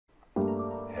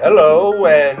Hello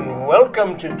and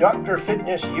welcome to Dr.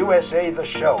 Fitness USA, the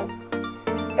show.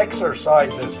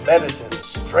 Exercise is medicine,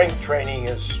 strength training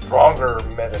is stronger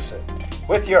medicine.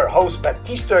 With your host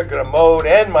Batista Gramode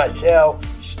and myself,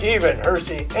 Stephen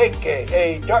Hersey,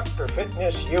 aka Dr.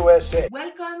 Fitness USA.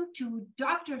 Welcome to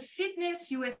Dr.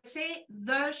 Fitness USA,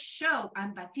 the show.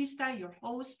 I'm Batista, your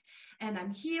host, and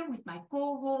I'm here with my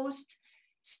co-host,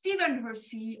 Stephen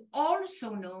Hersey,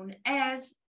 also known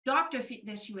as Dr.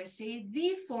 Fitness USA,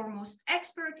 the foremost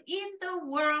expert in the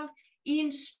world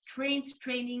in strength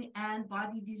training and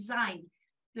body design.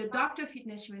 The Dr.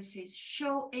 Fitness USA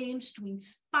show aims to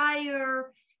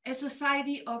inspire a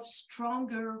society of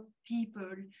stronger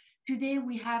people. Today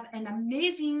we have an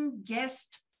amazing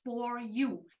guest for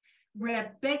you,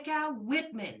 Rebecca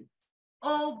Whitman.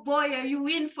 Oh boy, are you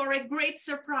in for a great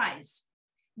surprise.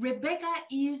 Rebecca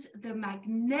is the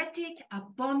Magnetic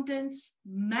Abundance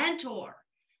Mentor,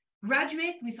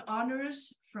 graduate with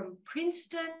honors from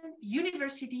Princeton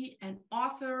University and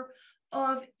author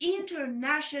of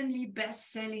internationally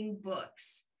best-selling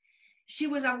books. She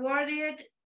was awarded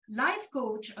Life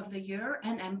Coach of the Year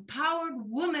and Empowered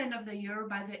Woman of the Year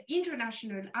by the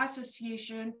International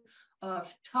Association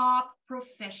of Top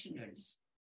Professionals.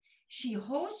 She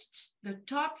hosts the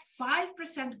top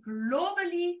 5%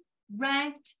 globally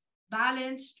ranked,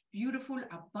 balanced, beautiful,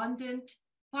 abundant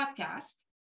podcast,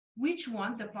 which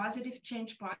won the Positive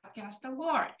Change Podcast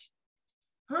Award.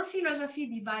 Her philosophy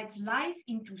divides life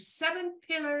into 7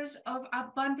 pillars of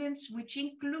abundance, which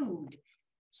include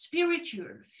spiritual,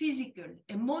 physical,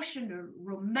 emotional,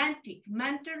 romantic,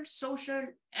 mental, social,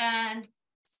 and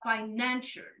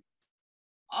financial.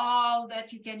 All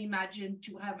that you can imagine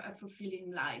to have a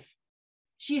fulfilling life.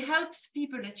 She helps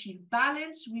people achieve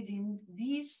balance within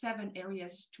these 7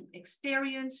 areas to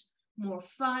experience more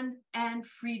fun and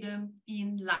freedom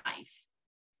in life.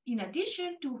 In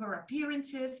addition to her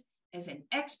appearances as an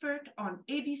expert on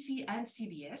ABC and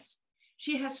CBS,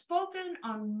 she has spoken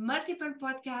on multiple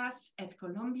podcasts at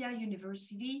Columbia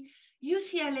University,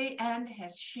 UCLA, and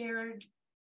has shared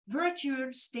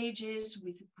virtual stages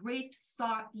with great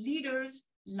thought leaders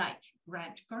like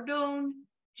Grant Cardone,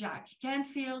 Jack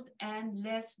Canfield, and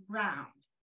Les Brown.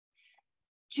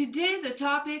 Today, the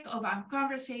topic of our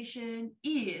conversation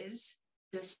is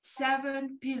the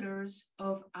 7 pillars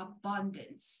of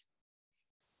abundance.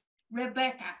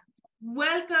 Rebecca,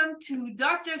 welcome to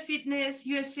Dr. Fitness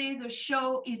USA, the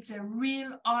show. It's a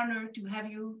real honor to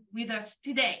have you with us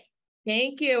today.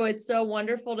 Thank you. It's so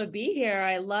wonderful to be here.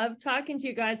 I love talking to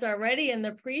you guys already in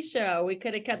the pre-show. We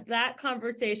could have kept that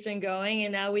conversation going,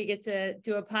 and now we get to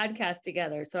do a podcast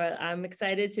together. So I'm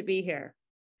excited to be here.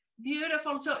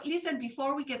 Beautiful. So listen,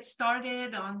 before we get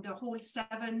started on the whole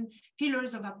 7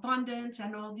 pillars of abundance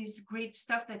and all this great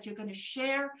stuff that you're going to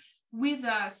share with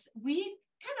us, we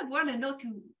kind of want to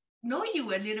know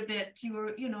you a little bit,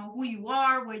 who you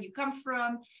are, where you come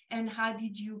from, and how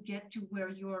did you get to where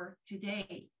you're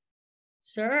today?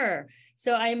 Sure.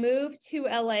 So I moved to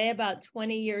LA about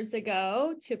 20 years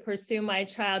ago to pursue my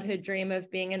childhood dream of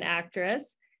being an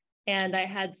actress. And I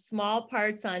had small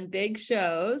parts on big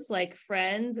shows like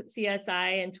Friends,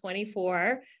 CSI, and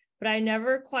 24, but I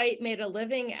never quite made a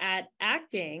living at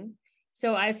acting.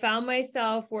 So I found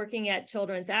myself working at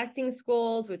children's acting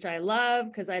schools, which I love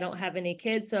because I don't have any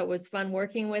kids, so it was fun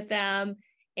working with them.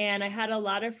 And I had a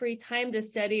lot of free time to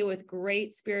study with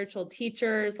great spiritual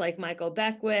teachers like Michael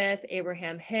Beckwith,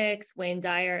 Abraham Hicks, Wayne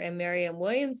Dyer, and Marianne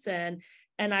Williamson.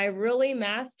 And I really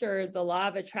mastered the law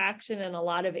of attraction in a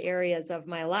lot of areas of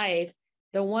my life.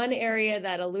 The one area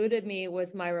that eluded me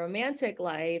was my romantic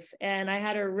life. And I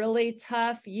had a really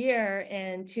tough year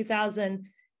in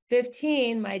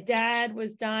 2015. My dad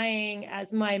was dying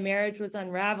as my marriage was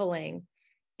unraveling.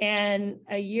 And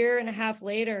a year and a half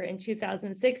later in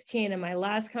 2016, in my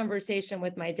last conversation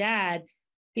with my dad,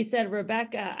 he said,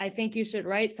 Rebecca, I think you should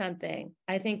write something.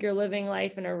 I think you're living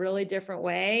life in a really different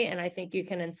way, and I think you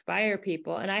can inspire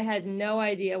people. And I had no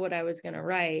idea what I was going to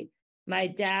write. My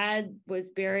dad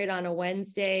was buried on a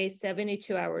Wednesday.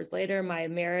 72 hours later, my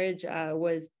marriage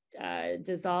was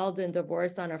dissolved and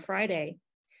divorced on a Friday.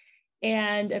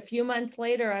 And a few months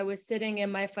later, I was sitting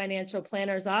in my financial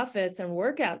planner's office in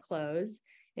workout clothes.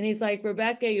 And he's like,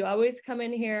 Rebecca, you always come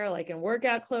in here like in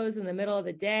workout clothes in the middle of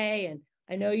the day. And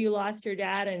I know you lost your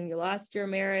dad and you lost your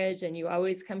marriage, and you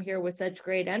always come here with such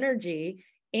great energy.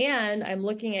 And I'm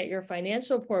looking at your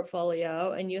financial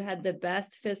portfolio, and you had the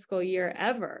best fiscal year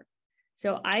ever.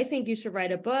 So I think you should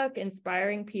write a book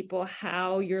inspiring people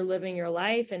how you're living your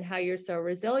life and how you're so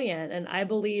resilient. And I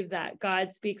believe that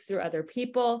God speaks through other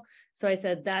people. So I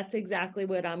said, that's exactly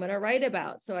what I'm going to write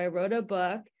about. So I wrote a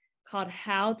book called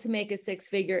How to Make a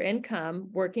Six-Figure Income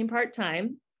Working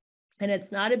Part-Time. And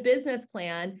it's not a business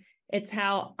plan. It's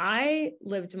how I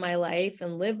lived my life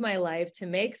and live my life to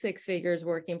make 6 figures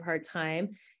working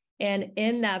part-time. And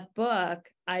in that book,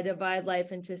 I divide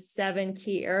life into 7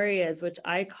 key areas, which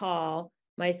I call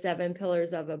my 7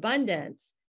 pillars of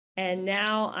abundance. And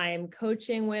now I'm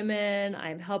coaching women.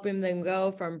 I'm helping them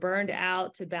go from burned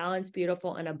out to balanced,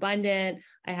 beautiful, and abundant.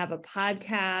 I have a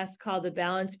podcast called the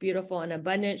Balanced, Beautiful, and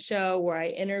Abundant Show, where I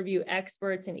interview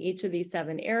experts in each of these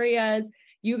 7 areas.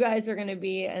 You guys are going to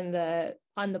be on the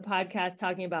podcast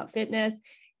talking about fitness.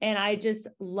 And I just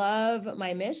love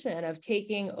my mission of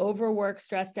taking overworked,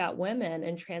 stressed out women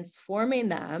and transforming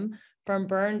them from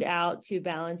burned out to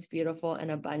balanced, beautiful,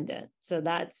 and abundant. So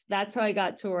that's how I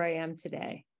got to where I am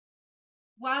today.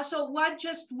 Wow. So what,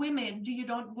 just women? You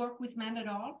don't work with men at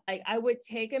all? I would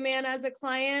take a man as a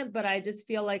client, but I just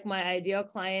feel like my ideal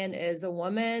client is a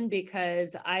woman,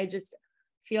 because I just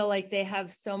feel like they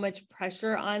have so much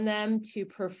pressure on them to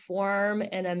perform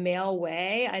in a male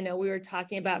way. I know we were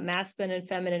talking about masculine and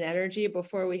feminine energy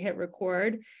before we hit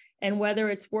record, and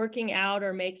whether it's working out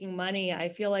or making money, I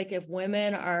feel like if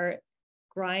women are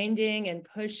grinding and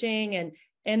pushing and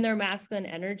in their masculine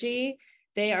energy,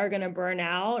 they are going to burn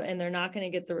out and they're not going to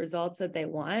get the results that they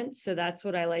want. So that's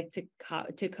what I like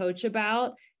to coach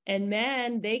about. And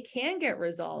men, they can get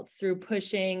results through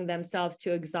pushing themselves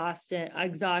to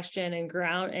exhaustion and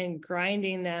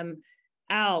grinding them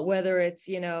out, whether it's,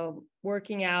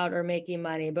 working out or making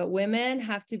money. But women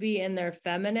have to be in their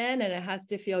feminine, and it has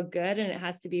to feel good and it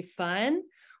has to be fun,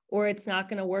 or it's not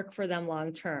going to work for them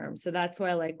long term. So that's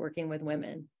why I like working with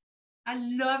women. I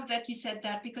love that you said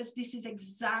that, because this is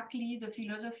exactly the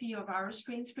philosophy of our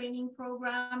strength training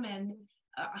program, and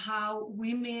how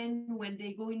women, when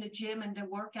they go in the gym and they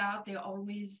work out, they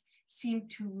always seem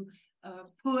to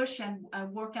push and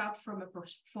work out from a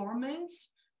performance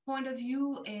point of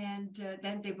view, and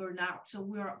then they burn out. So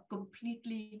we're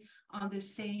completely on the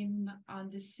same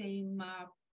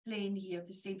plane here,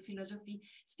 the same philosophy.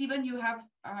 Stephen, you have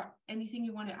anything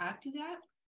you want to add to that?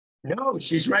 No,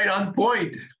 she's right on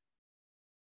point.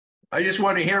 I just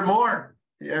want to hear more.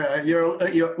 You're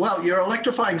an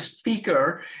electrifying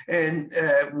speaker, and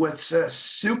what's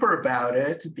super about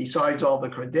it, besides all the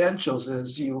credentials,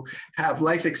 is you have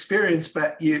life experience,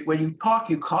 but when you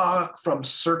talk from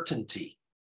certainty.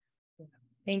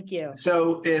 Thank you.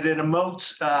 So it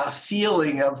emotes a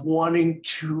feeling of wanting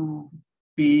to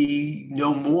be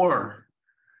no more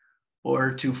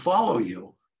or to follow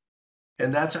you,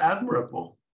 and that's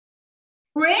admirable.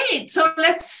 Great. So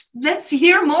let's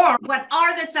hear more. What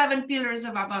are the 7 pillars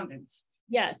of abundance?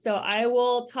 Yeah, so I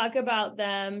will talk about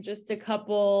them, just a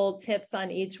couple tips on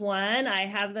each one. I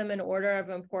have them in order of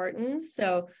importance.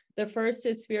 So the first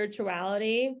is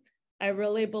spirituality. I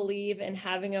really believe in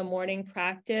having a morning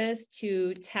practice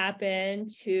to tap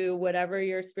into whatever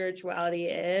your spirituality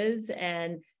is,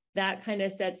 and that kind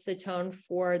of sets the tone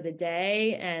for the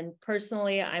day. And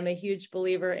personally, I'm a huge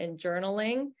believer in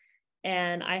journaling.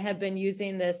 And I have been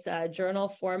using this journal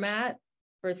format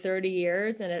for 30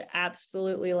 years, and it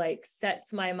absolutely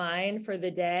sets my mind for the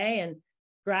day. And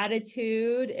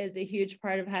gratitude is a huge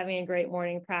part of having a great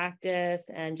morning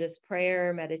practice, and just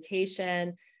prayer,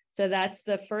 meditation. So that's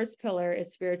the first pillar,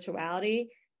 is spirituality.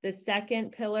 The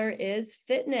second pillar is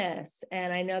fitness.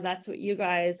 And I know that's what you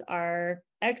guys are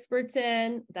experts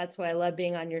in. That's why I love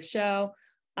being on your show.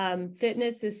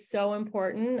 Fitness is so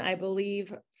important. I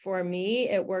believe for me,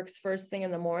 it works first thing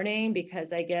in the morning,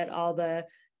 because I get all the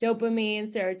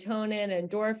dopamine, serotonin,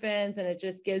 endorphins, and it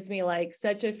just gives me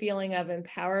such a feeling of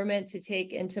empowerment to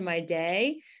take into my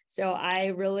day. So I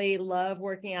really love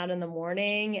working out in the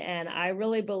morning, and I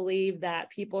really believe that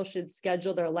people should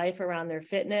schedule their life around their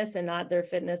fitness and not their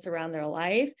fitness around their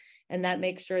life, and that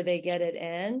makes sure they get it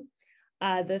in.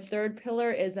 The third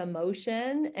pillar is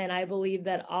emotion, and I believe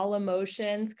that all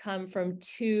emotions come from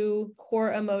 2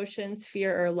 core emotions,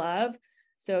 fear or love.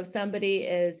 So if somebody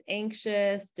is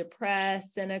anxious,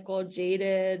 depressed, cynical,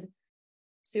 jaded,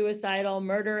 suicidal,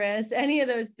 murderous, any of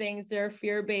those things, they're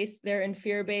in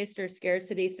fear-based or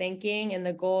scarcity thinking. And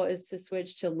the goal is to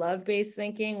switch to love-based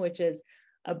thinking, which is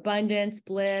abundance,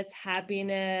 bliss,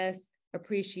 happiness,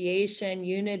 appreciation,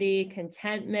 unity,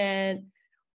 contentment,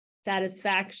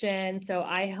 satisfaction. So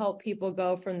I help people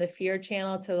go from the fear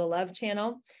channel to the love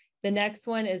channel. The next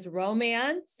one is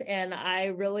romance. And I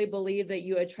really believe that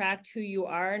you attract who you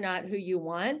are, not who you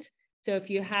want. So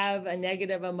if you have a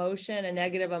negative emotion, a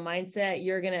negative mindset,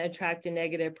 you're going to attract a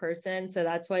negative person. So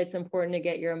that's why it's important to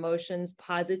get your emotions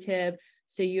positive,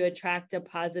 so you attract a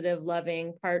positive,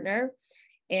 loving partner.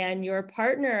 And your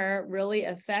partner really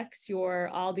affects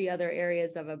all the other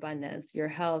areas of abundance, your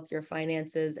health, your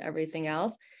finances, everything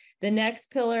else. The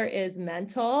next pillar is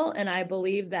mental. And I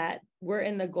believe that we're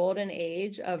in the golden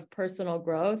age of personal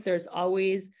growth. There's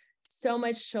always so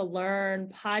much to learn.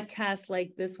 Podcasts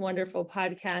like this wonderful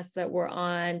podcast that we're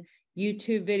on,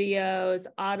 YouTube videos,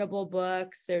 Audible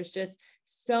books. There's just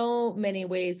so many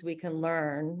ways we can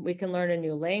learn. We can learn a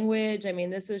new language. I mean,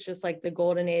 this is just like the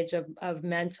golden age of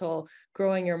mental,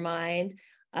 growing your mind.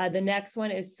 The next one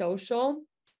is social.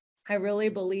 I really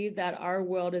believe that our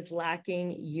world is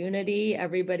lacking unity.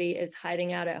 Everybody is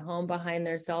hiding out at home behind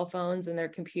their cell phones and their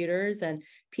computers, and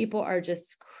people are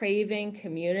just craving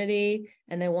community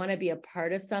and they want to be a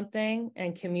part of something.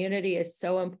 And community is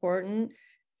so important.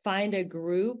 Find a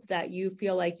group that you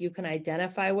feel like you can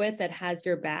identify with that has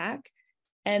your back.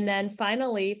 And then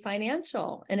finally,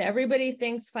 financial. And everybody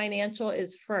thinks financial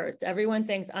is first. Everyone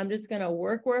thinks, I'm just going to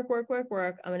work. I'm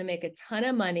going to make a ton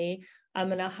of money. I'm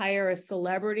going to hire a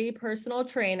celebrity personal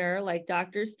trainer like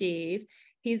Dr. Steve.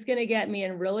 He's going to get me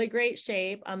in really great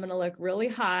shape. I'm going to look really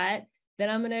hot. Then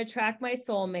I'm going to attract my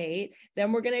soulmate.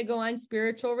 Then we're going to go on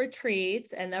spiritual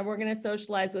retreats. And then we're going to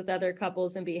socialize with other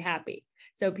couples and be happy.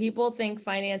 So people think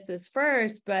finances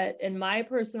first, but in my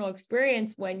personal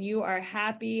experience, when you are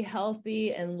happy,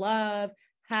 healthy, and love,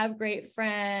 have great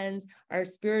friends, are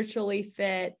spiritually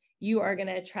fit, you are going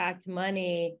to attract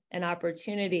money and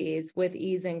opportunities with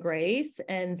ease and grace.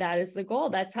 And that is the goal.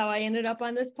 That's how I ended up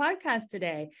on this podcast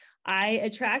today. I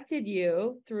attracted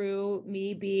you through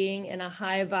me being in a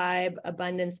high vibe,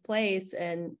 abundance place.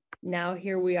 And now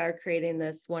here we are creating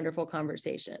this wonderful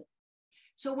conversation.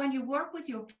 So when you work with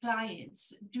your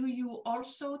clients, do you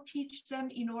also teach them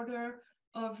in order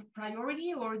of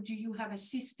priority, or do you have a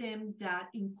system that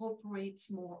incorporates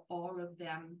more all of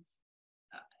them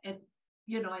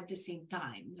at the same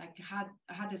time? Like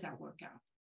how does that work out?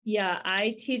 Yeah,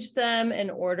 I teach them in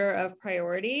order of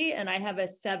priority, and I have a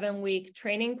 7-week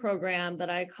training program that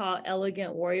I call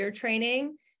Elegant Warrior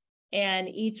Training. And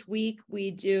each week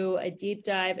we do a deep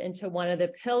dive into one of the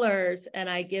pillars, and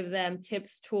I give them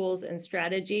tips, tools, and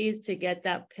strategies to get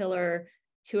that pillar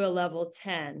to a level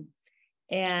 10.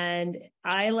 And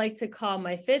I like to call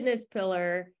my fitness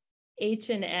pillar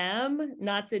H&M,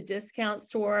 not the discount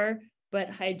store, but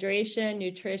hydration,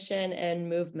 nutrition, and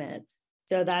movement.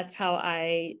 So that's how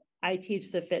I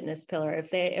teach the fitness pillar. If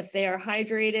they are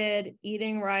hydrated,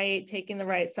 eating right, taking the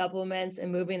right supplements, and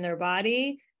moving their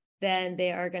body, then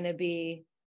they are going to be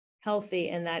healthy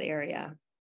in that area.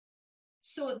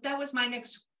 So that was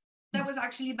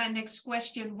actually my next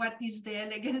question. What is the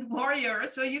Elegant Warrior?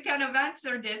 So you kind of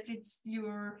answered it. It's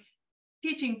your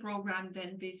teaching program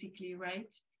then, basically,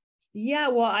 right? Yeah,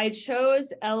 well, I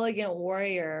chose Elegant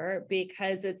Warrior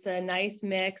because it's a nice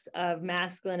mix of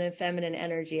masculine and feminine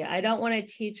energy. I don't want to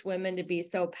teach women to be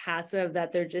so passive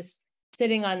that they're just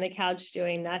sitting on the couch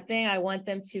doing nothing. I want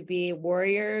them to be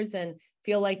warriors and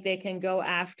feel like they can go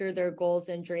after their goals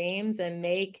and dreams and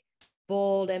make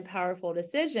bold and powerful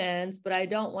decisions, but I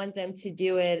don't want them to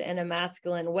do it in a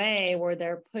masculine way where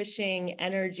they're pushing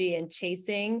energy and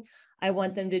chasing. I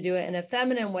want them to do it in a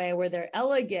feminine way where they're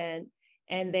elegant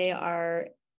and they are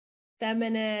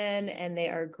feminine and they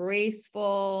are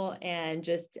graceful and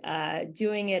just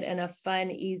doing it in a fun,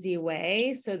 easy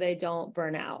way so they don't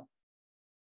burn out.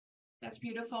 That's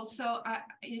beautiful. So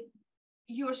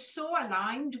you're so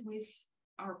aligned with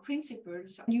our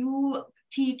principles. You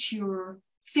teach your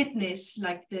fitness,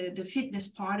 like the fitness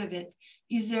part of it.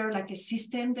 Is there like a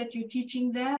system that you're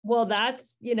teaching them? Well,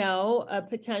 that's, a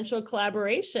potential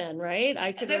collaboration, right?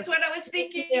 That's what I was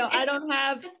thinking.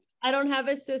 I don't have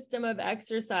a system of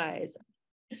exercise.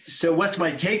 So what's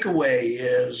my takeaway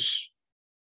is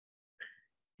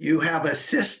you have a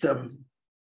system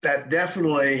that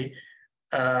definitely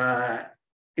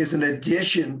is an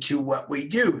addition to what we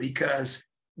do, because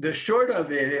the short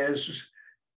of it is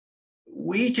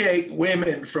we take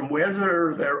women from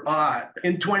wherever they're at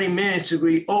in 20 minutes,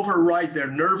 we override their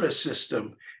nervous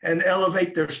system and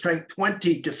elevate their strength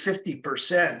 20 to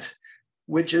 50%,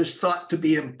 which is thought to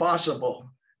be impossible.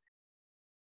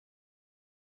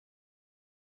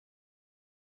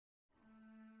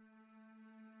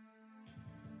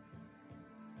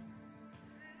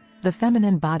 The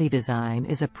Feminine Body Design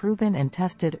is a proven and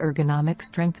tested ergonomic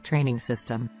strength training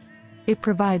system. It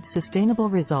provides sustainable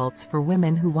results for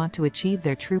women who want to achieve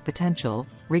their true potential,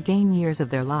 regain years of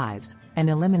their lives, and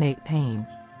eliminate pain.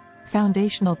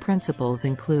 Foundational principles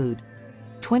include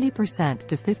 20%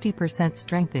 to 50%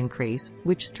 strength increase,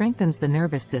 which strengthens the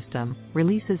nervous system,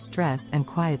 releases stress and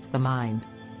quiets the mind.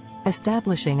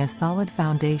 Establishing a solid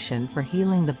foundation for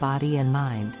healing the body and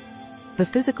mind. The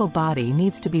physical body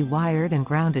needs to be wired and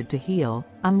grounded to heal,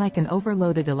 unlike an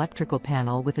overloaded electrical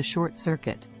panel with a short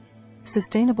circuit.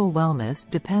 Sustainable wellness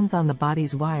depends on the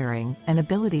body's wiring and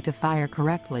ability to fire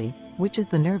correctly, which is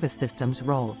the nervous system's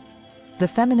role. The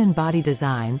feminine body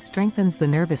design strengthens the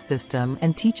nervous system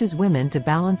and teaches women to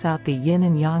balance out the yin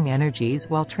and yang energies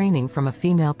while training from a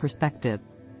female perspective.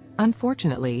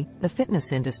 Unfortunately, the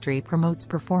fitness industry promotes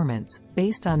performance,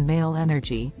 based on male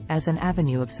energy, as an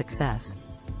avenue of success.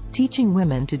 Teaching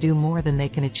women to do more than they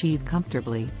can achieve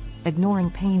comfortably,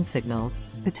 ignoring pain signals,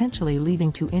 potentially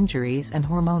leading to injuries and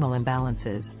hormonal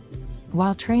imbalances.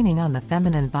 While training on the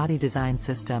feminine body design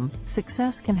system,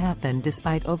 success can happen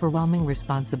despite overwhelming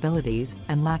responsibilities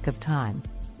and lack of time.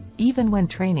 Even when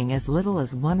training as little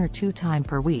as 1 or 2 times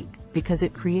per week, because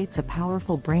it creates a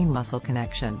powerful brain-muscle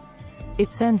connection.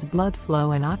 It sends blood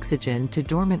flow and oxygen to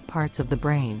dormant parts of the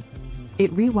brain.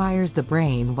 It rewires the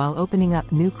brain while opening up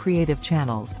new creative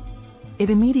channels. It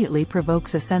immediately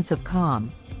provokes a sense of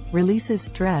calm, releases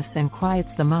stress and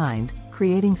quiets the mind,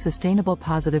 creating sustainable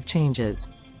positive changes.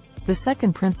 The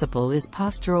second principle is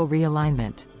postural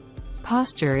realignment.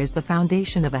 Posture is the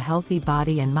foundation of a healthy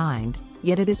body and mind,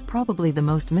 yet it is probably the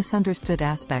most misunderstood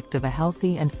aspect of a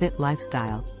healthy and fit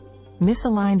lifestyle.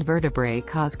 Misaligned vertebrae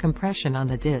cause compression on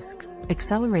the discs,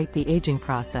 accelerate the aging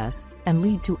process, and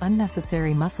lead to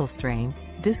unnecessary muscle strain,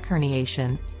 disc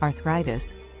herniation,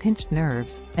 arthritis, pinched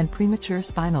nerves, and premature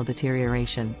spinal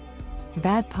deterioration.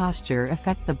 Bad posture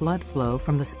affects the blood flow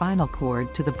from the spinal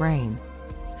cord to the brain.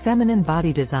 Feminine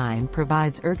body design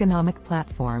provides ergonomic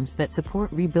platforms that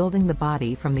support rebuilding the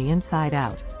body from the inside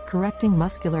out, correcting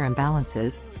muscular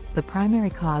imbalances, the primary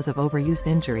cause of overuse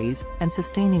injuries, and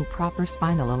sustaining proper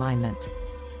spinal alignment.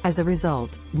 As a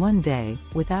result, one day,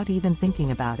 without even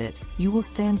thinking about it, you will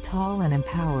stand tall and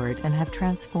empowered and have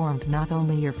transformed not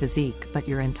only your physique but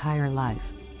your entire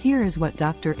life. Here is what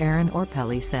Dr. Aaron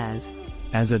Orpelli says.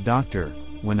 As a doctor,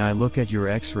 when I look at your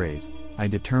x-rays, I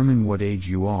determine what age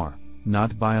you are,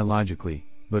 not biologically,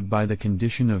 but by the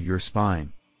condition of your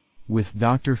spine. With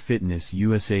Dr. Fitness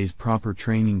USA's proper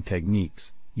training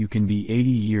techniques, you can be 80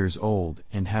 years old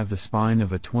and have the spine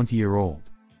of a 20-year-old.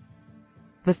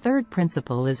 The third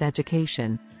principle is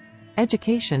education.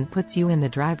 Education puts you in the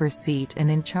driver's seat and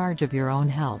in charge of your own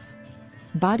health.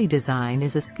 Body design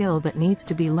is a skill that needs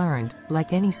to be learned,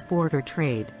 like any sport or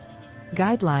trade.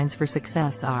 Guidelines for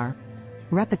success are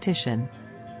repetition,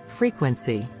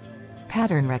 frequency,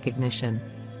 pattern recognition.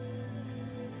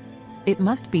 It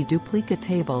must be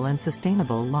duplicatable and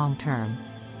sustainable long-term.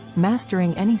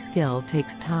 Mastering any skill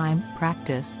takes time,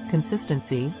 practice,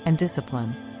 consistency, and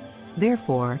discipline.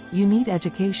 Therefore, you need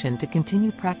education to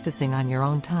continue practicing on your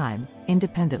own time,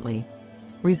 independently.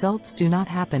 Results do not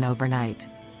happen overnight.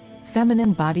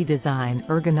 Feminine body design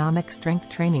ergonomic strength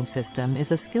training system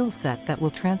is a skill set that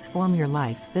will transform your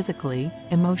life physically,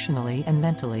 emotionally, and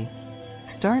mentally.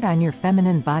 Start on your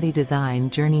feminine body design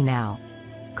journey now.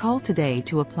 Call today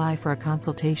to apply for a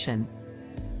consultation.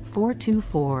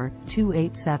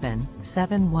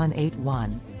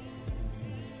 424-287-7181.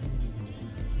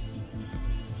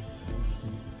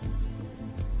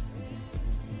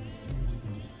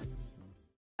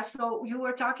 So you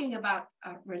were talking about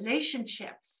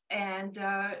relationships, and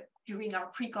during our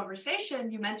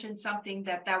pre-conversation, you mentioned something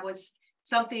that was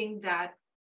something that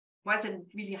wasn't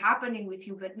really happening with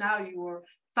you, but now you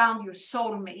found your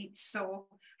soulmate. So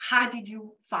how did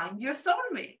you find your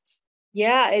soulmate?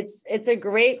 Yeah, it's a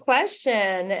great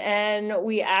question. And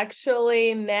we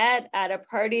actually met at a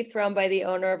party thrown by the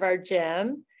owner of our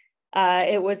gym.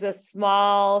 It was a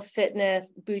small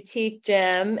fitness boutique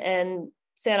gym in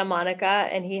Santa Monica,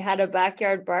 and he had a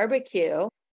backyard barbecue.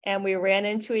 And we ran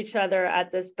into each other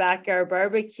at this backyard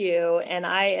barbecue, and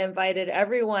I invited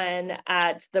everyone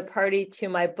at the party to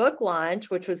my book launch,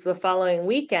 which was the following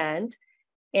weekend.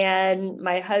 And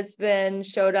my husband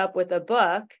showed up with a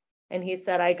book, and he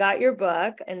said, I got your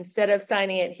book. Instead of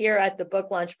signing it here at the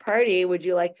book launch party, would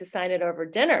you like to sign it over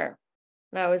dinner?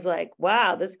 And I was like,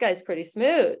 wow, this guy's pretty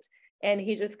smooth. And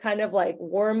he just kind of like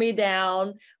wore me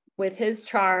down with his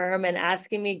charm and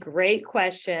asking me great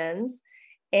questions.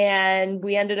 And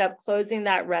we ended up closing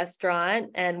that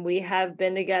restaurant, and we have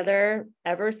been together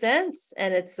ever since.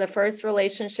 And it's the first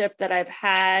relationship that I've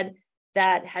had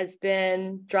that has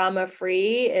been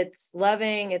drama-free. It's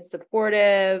loving, it's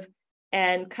supportive.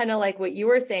 And kind of like what you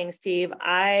were saying, Steve,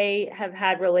 I have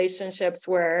had relationships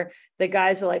where the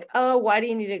guys are like, oh, why do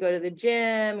you need to go to the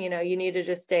gym? You know, you need to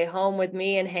just stay home with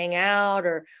me and hang out.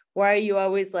 Or why are you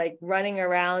always like running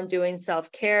around doing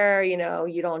self-care? You know,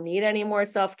 you don't need any more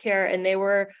self-care. And they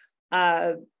were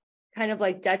kind of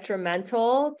like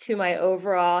detrimental to my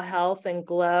overall health and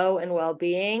glow and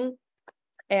well-being.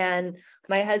 And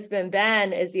my husband,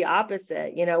 Ben, is the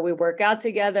opposite. You know, we work out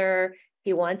together.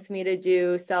 He wants me to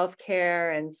do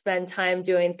self-care and spend time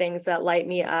doing things that light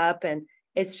me up. And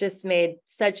it's just made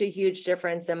such a huge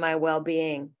difference in my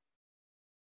well-being.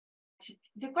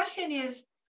 The question is,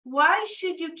 why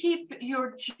should you keep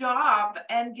your job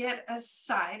and get a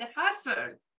side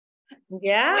hustle?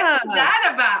 Yeah. What's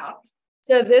that about?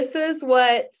 So this is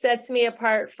what sets me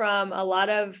apart from a lot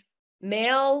of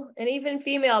male and even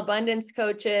female abundance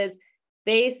coaches.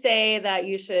 They say that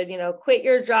you should, quit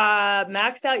your job,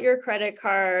 max out your credit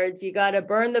cards. You got to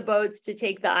burn the boats to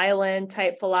take the island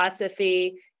type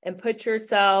philosophy and put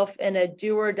yourself in a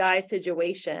do or die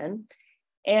situation.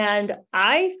 And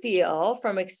I feel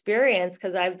from experience,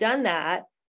 because I've done that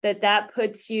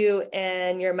puts you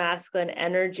in your masculine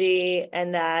energy,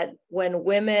 and that when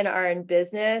women are in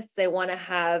business, they want to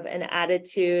have an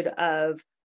attitude of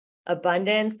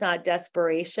abundance, not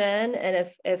desperation. And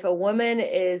if a woman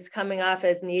is coming off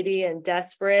as needy and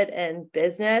desperate in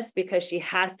business because she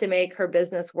has to make her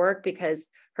business work because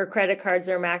her credit cards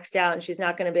are maxed out and she's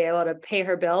not going to be able to pay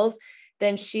her bills,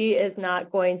 then she is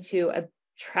not going to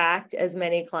attract as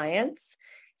many clients.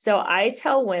 So I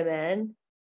tell women,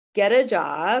 get a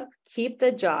job, keep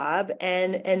the job,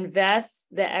 and invest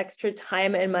the extra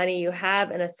time and money you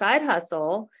have in a side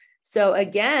hustle. So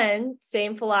again,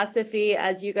 same philosophy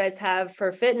as you guys have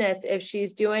for fitness. If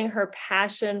she's doing her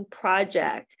passion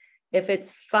project, if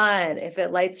it's fun, if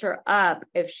it lights her up,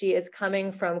 if she is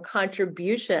coming from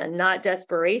contribution, not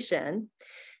desperation,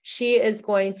 she is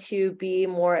going to be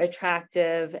more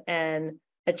attractive and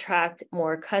attract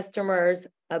more customers,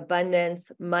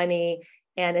 abundance, money,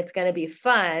 and it's going to be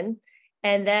fun.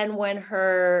 And then when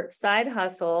her side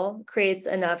hustle creates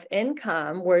enough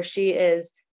income where she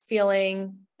is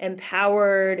feeling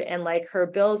empowered and like her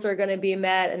bills are going to be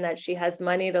met and that she has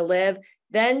money to live,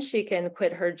 then she can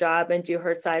quit her job and do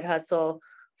her side hustle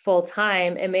full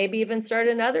time and maybe even start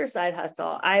another side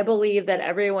hustle. I believe that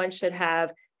everyone should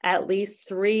have at least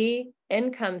 3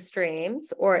 income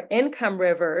streams or income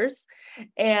rivers,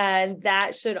 and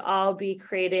that should all be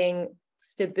creating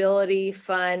stability,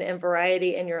 fun, and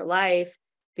variety in your life.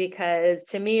 Because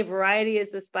to me, variety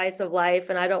is the spice of life,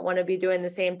 and I don't want to be doing the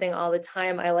same thing all the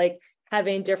time. I like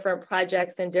having different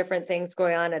projects and different things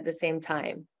going on at the same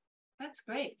time. That's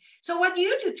great. So what do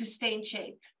you do to stay in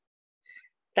shape?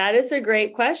 That is a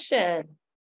great question.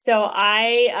 So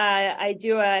I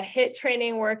do a HIIT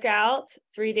training workout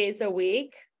 3 days a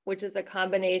week, which is a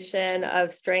combination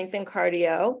of strength and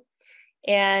cardio.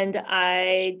 And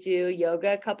I do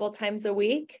yoga a couple times a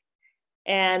week.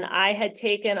 And I had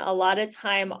taken a lot of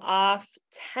time off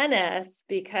tennis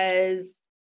because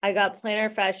I got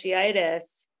plantar fasciitis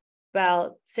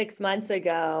about 6 months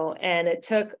ago, and it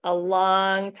took a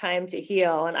long time to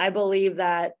heal. And I believe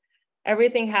that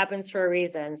everything happens for a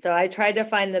reason. So I tried to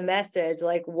find the message,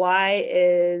 like, why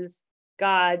is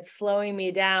God slowing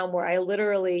me down where I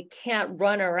literally can't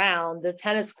run around the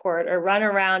tennis court or run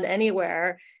around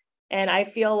anywhere? And I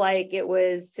feel like it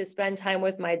was to spend time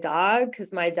with my dog,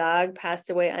 because my dog passed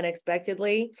away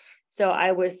unexpectedly. So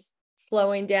I was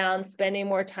slowing down, spending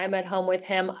more time at home with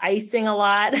him, icing a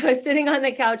lot. I was sitting on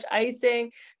the couch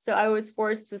icing. So I was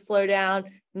forced to slow down.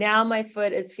 Now my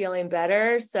foot is feeling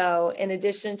better. So in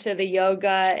addition to the yoga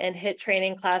and HIIT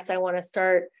training class, I want to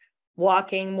start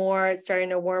walking more. It's starting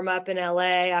to warm up in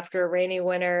LA after a rainy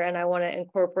winter, and I want to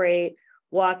incorporate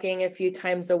walking a few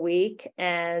times a week.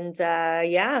 And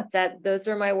those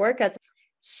are my workouts.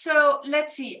 So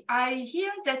let's see. I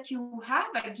hear that you have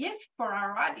a gift for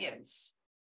our audience.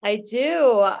 I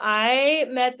do. I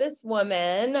met this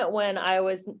woman when I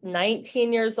was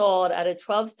 19 years old at a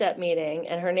 12-step meeting,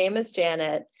 and her name is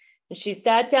Janet. And she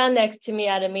sat down next to me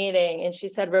at a meeting and she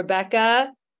said,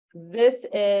 "Rebecca, this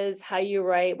is how you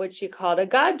write what she called a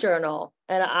God journal."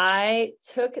 And I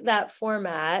took that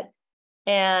format,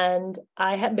 and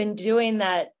I have been doing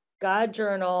that God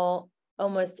journal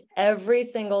almost every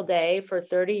single day for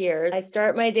 30 years. I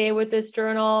start my day with this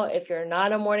journal. If you're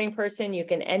not a morning person, you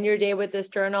can end your day with this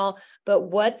journal. But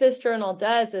what this journal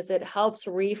does is it helps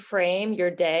reframe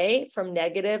your day from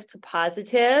negative to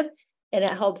positive, and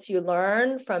it helps you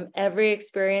learn from every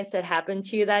experience that happened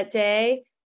to you that day.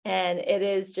 And it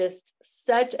is just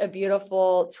such a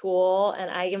beautiful tool. And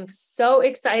I am so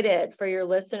excited for your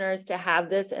listeners to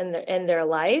have this in their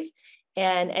life.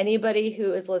 And anybody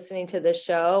who is listening to this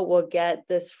show will get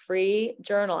this free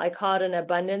journal. I call it an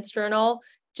abundance journal,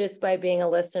 just by being a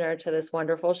listener to this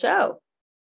wonderful show.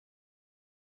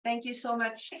 Thank you so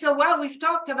much. So we've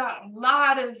talked about a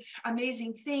lot of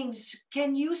amazing things.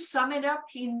 Can you sum it up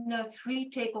in 3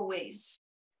 takeaways?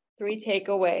 3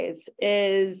 takeaways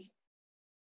is: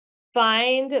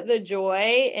 find the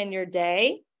joy in your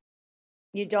day.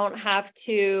 You don't have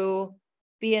to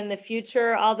be in the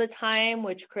future all the time,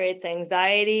 which creates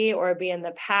anxiety, or be in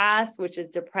the past, which is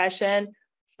depression.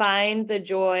 Find the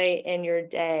joy in your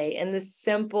day and the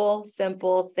simple,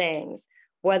 simple things,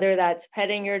 whether that's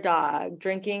petting your dog,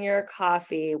 drinking your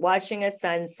coffee, watching a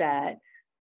sunset,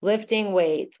 lifting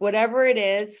weights, whatever it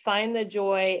is, find the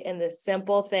joy in the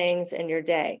simple things in your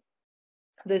day.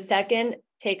 The second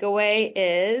takeaway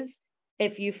is,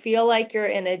 if you feel like you're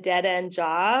in a dead-end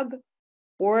job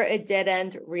or a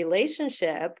dead-end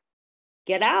relationship,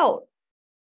 get out,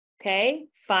 okay?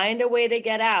 Find a way to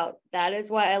get out. That is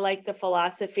why I like the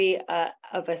philosophy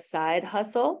of a side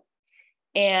hustle.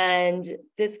 And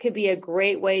this could be a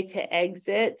great way to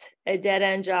exit a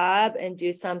dead-end job and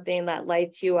do something that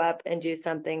lights you up and do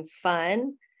something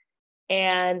fun.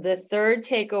 And the third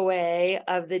takeaway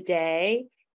of the day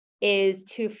is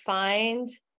to find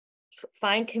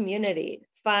community,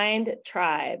 find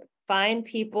tribe, find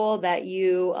people that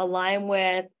you align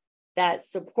with, that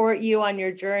support you on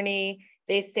your journey.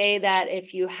 They say that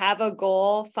if you have a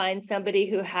goal, find somebody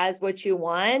who has what you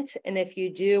want. And if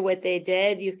you do what they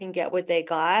did, you can get what they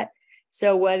got.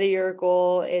 So whether your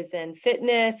goal is in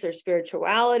fitness or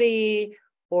spirituality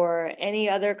or any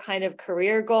other kind of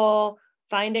career goal,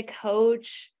 find a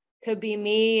coach. Could be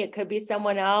me, it could be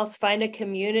someone else. Find a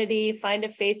community, find a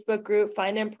Facebook group,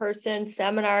 find in-person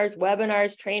seminars,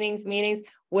 webinars, trainings, meetings,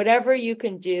 whatever you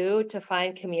can do to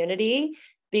find community.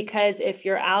 Because if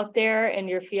you're out there and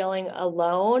you're feeling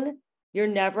alone, you're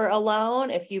never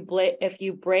alone. If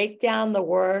you break down the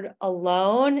word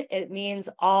alone, it means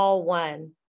all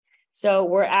one. So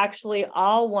we're actually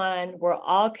all one. We're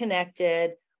all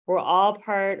connected. We're all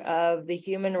part of the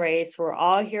human race. We're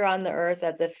all here on the earth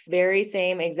at the very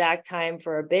same exact time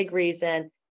for a big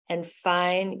reason. And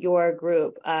find your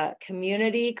group.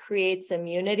 Community creates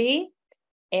immunity.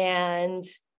 And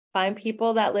find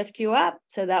people that lift you up.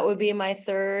 So that would be my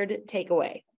third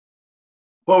takeaway.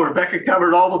 Well, Rebecca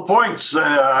covered all the points.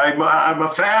 I'm a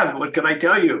fan. What can I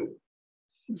tell you?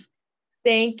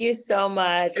 Thank you so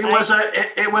much.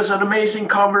 It was an amazing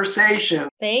conversation.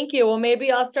 Thank you. Well,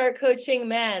 maybe I'll start coaching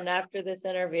men after this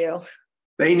interview.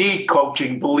 They need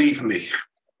coaching, believe me.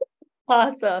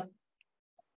 Awesome.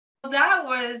 That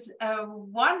was a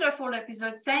wonderful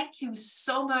episode. Thank you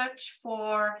so much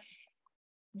for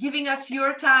giving us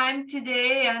your time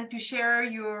today and to share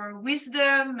your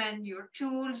wisdom and your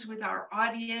tools with our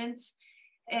audience.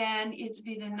 And it's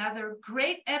been another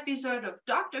great episode of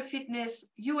Dr. Fitness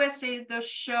USA, the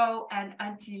show. And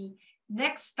until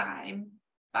next time,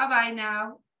 bye-bye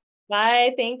now.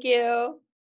 Bye. Thank you.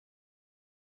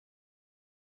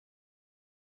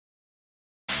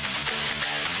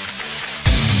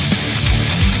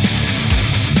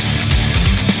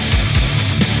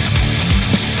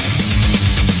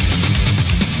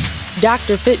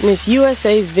 Dr. Fitness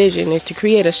USA's vision is to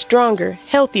create a stronger,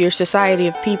 healthier society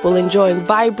of people enjoying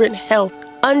vibrant health,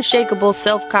 unshakable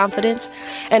self-confidence,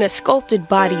 and a sculpted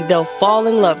body they'll fall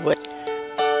in love with.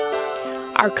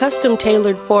 Our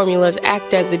custom-tailored formulas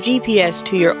act as the GPS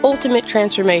to your ultimate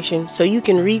transformation so you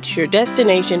can reach your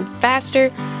destination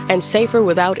faster and safer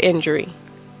without injury.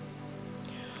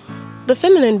 The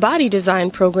Feminine Body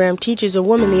Design program teaches a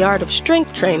woman the art of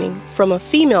strength training from a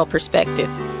female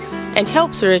perspective and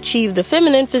helps her achieve the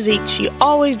feminine physique she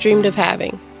always dreamed of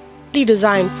having. The Body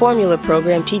Design Formula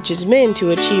program teaches men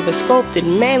to achieve a sculpted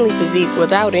manly physique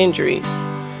without injuries.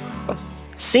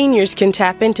 Seniors can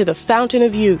tap into the fountain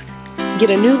of youth, get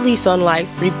a new lease on life,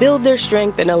 rebuild their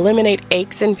strength, and eliminate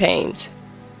aches and pains.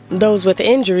 Those with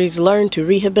injuries learn to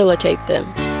rehabilitate them,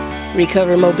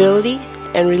 recover mobility,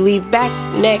 and relieve back,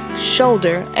 neck,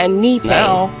 shoulder, and knee pain.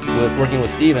 Now, with working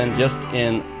with Steven, just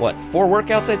in, 4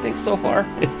 workouts, I think, so far,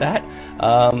 if that,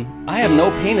 I have no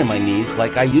pain in my knees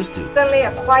like I used to. Suddenly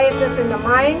a quietness in the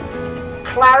mind,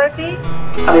 clarity.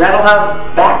 I mean, I don't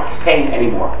have back pain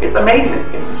anymore. It's amazing.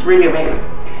 It's just really amazing.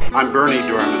 I'm Bernie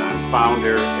Dorman. I'm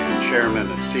founder and chairman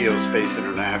of CEO Space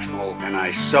International, and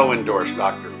I so endorse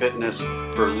Dr. Fitness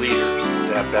for leaders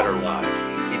to have better lives.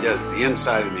 He does the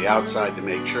inside and the outside to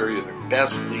make sure you're the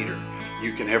best leader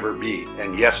you can ever be.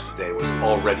 And yesterday was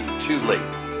already too late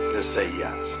to say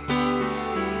yes.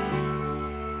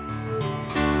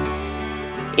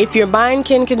 If your mind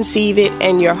can conceive it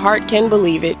and your heart can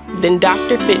believe it, then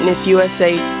Dr. Fitness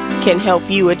USA can help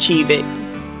you achieve it.